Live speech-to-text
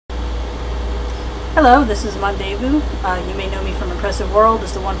Hello, this is Mondevu. You may know me from Impressive World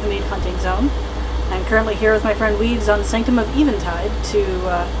as the one who made Hunting Zone. I'm currently here with my friend Weeds on Sanctum of Eventide to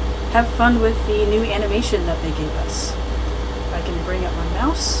have fun with the new animation that they gave us. If I can bring up my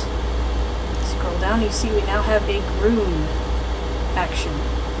mouse, scroll down, you see we now have a groom action.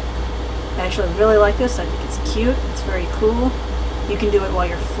 I actually really like this. I think it's cute. It's very cool. You can do it while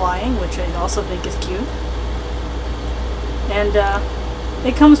you're flying, which I also think is cute. And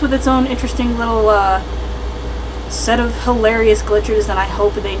it comes with its own interesting little set of hilarious glitches, and I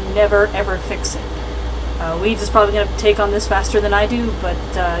hope they never ever fix it. Weeds is probably going to take on this faster than I do, but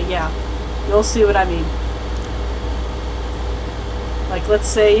yeah, you'll see what I mean. Like, let's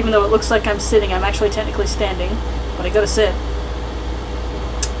say, even though it looks like I'm sitting, I'm actually technically standing, but I go to sit.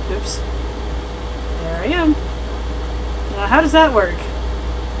 Oops. There I am. Now, how does that work?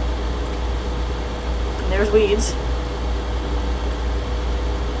 And there's Weeds.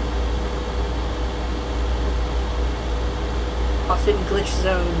 In glitch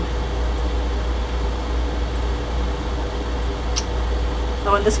zone.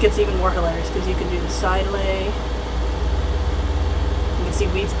 Oh, and this gets even more hilarious because you can do the side lay. You can see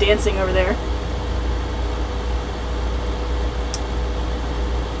Weeds dancing over there.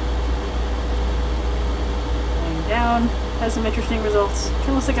 Laying down has some interesting results. Kind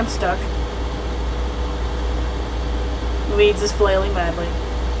of looks like I'm stuck. Weeds is flailing madly.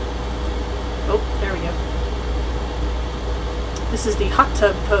 Oh, there we go. This is the hot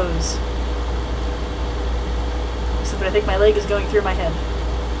tub pose. Except that I think my leg is going through my head.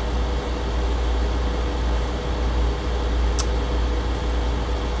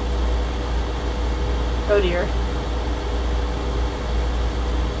 Oh dear.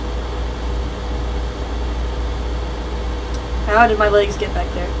 How did my legs get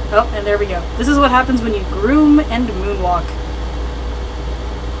back there? Oh, and there we go. This is what happens when you groom and moonwalk.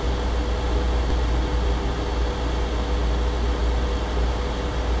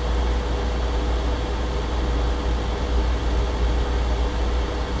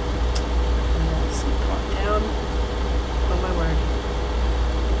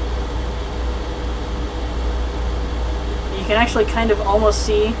 You can actually kind of almost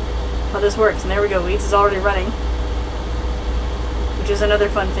see how this works. And there we go, Weeds is already running. Which is another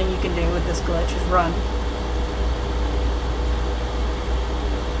fun thing you can do with this glitch, is run.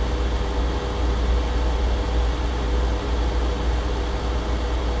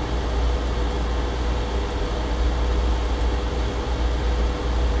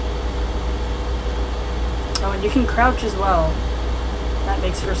 Oh, and you can crouch as well. That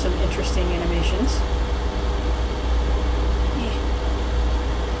makes for some interesting animations.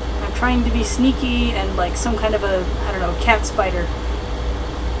 Trying to be sneaky and like some kind of a, I don't know, cat spider.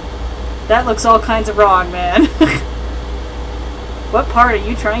 That looks all kinds of wrong, man. What part are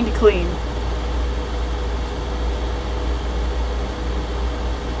you trying to clean?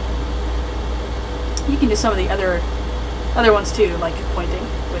 You can do some of the other ones too, like pointing,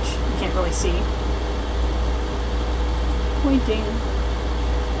 which you can't really see. Pointing.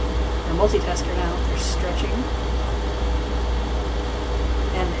 They're multitasker now. They're stretching.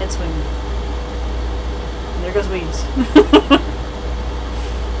 And head swing. And there goes Weeds.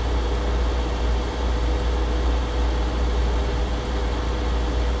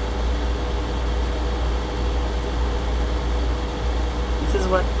 This is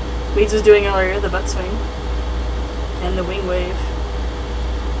what Weeds was doing earlier, the butt swing. And the wing wave.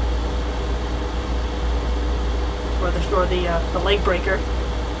 Or the leg breaker.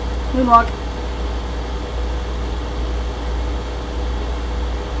 Moonwalk.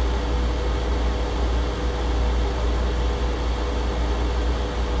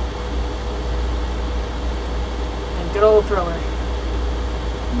 Good old thriller.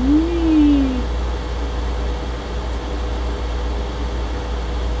 Whee.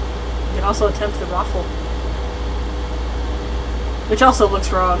 You can also attempt the ruffle, which also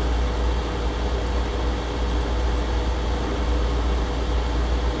looks wrong.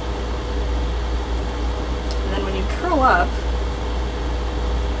 And then when you curl up,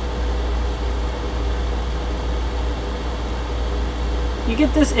 you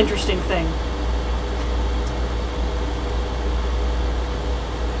get this interesting thing.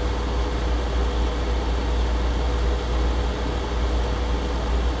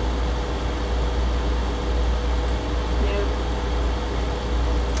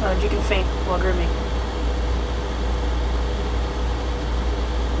 You can faint while grooming.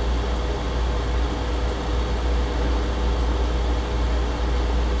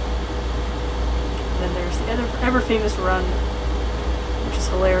 And then there's the ever famous run, which is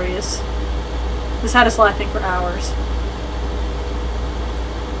hilarious. This had us laughing for hours.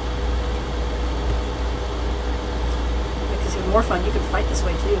 more fun, you can fight this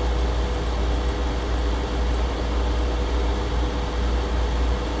way too.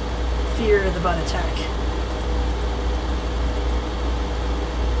 Fear the butt attack.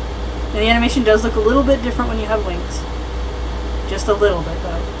 And the animation does look a little bit different when you have wings. Just a little bit,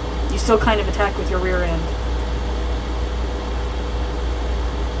 though. You still kind of attack with your rear end.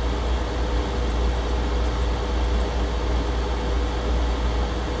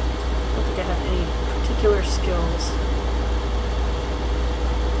 I don't think I have any particular skills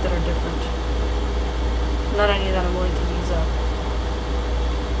that are different. Not any that I'm willing to use up.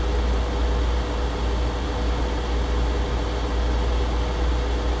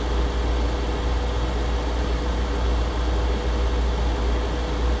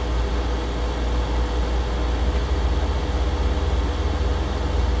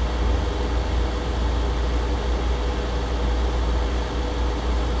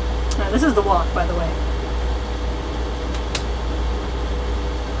 This is the walk, by the way.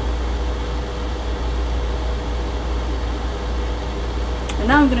 And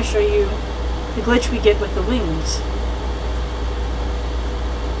now I'm going to show you the glitch we get with the wings.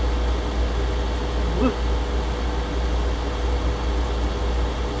 Woo.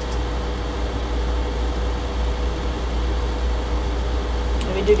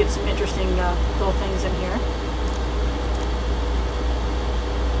 And we do get some interesting little things in here.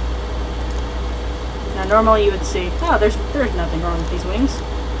 Now normally you would see, oh, there's nothing wrong with these wings.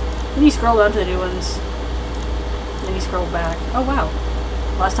 Then you scroll down to the new ones. Then you scroll back. Oh wow.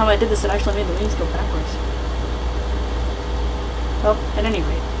 Last time I did this it actually made the wings go backwards. Well, at any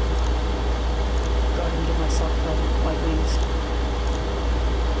rate. Go ahead and give myself white wings.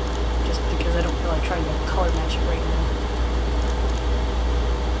 Just because I don't feel like trying to color match it right now.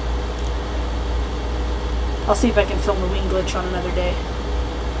 I'll see if I can film the wing glitch on another day.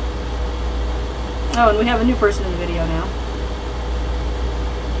 Oh, and we have a new person in the video now.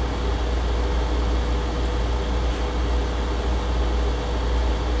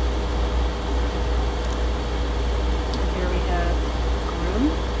 And here we have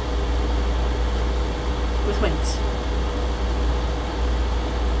Groom with wings.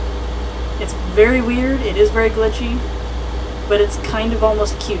 It's very weird, it is very glitchy, but it's kind of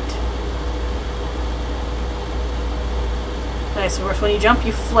almost cute. Nice, of course when you jump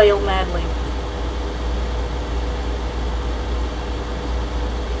you flail madly.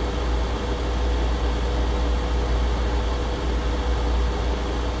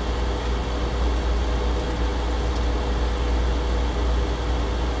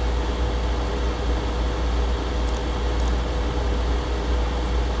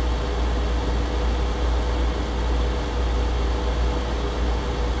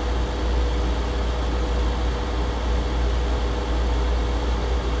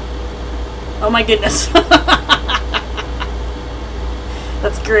 Oh my goodness.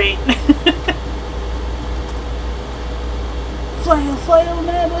 That's great. Flail, flail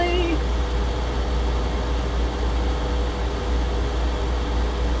madly!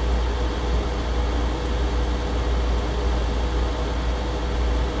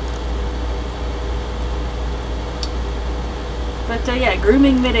 But yeah,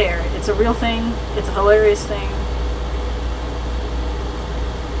 grooming midair. It's a real thing. It's a hilarious thing.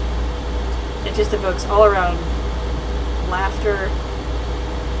 It just evokes all around laughter.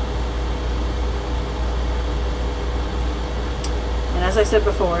 And as I said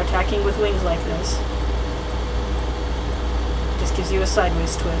before, attacking with wings like this just gives you a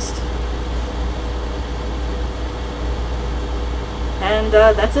sideways twist. And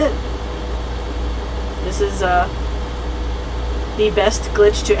that's it. This is the best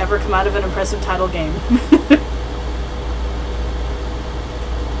glitch to ever come out of an impressive title game.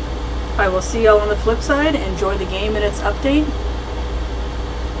 I will see y'all on the flip side. Enjoy the game and its update.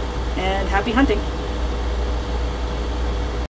 And happy hunting.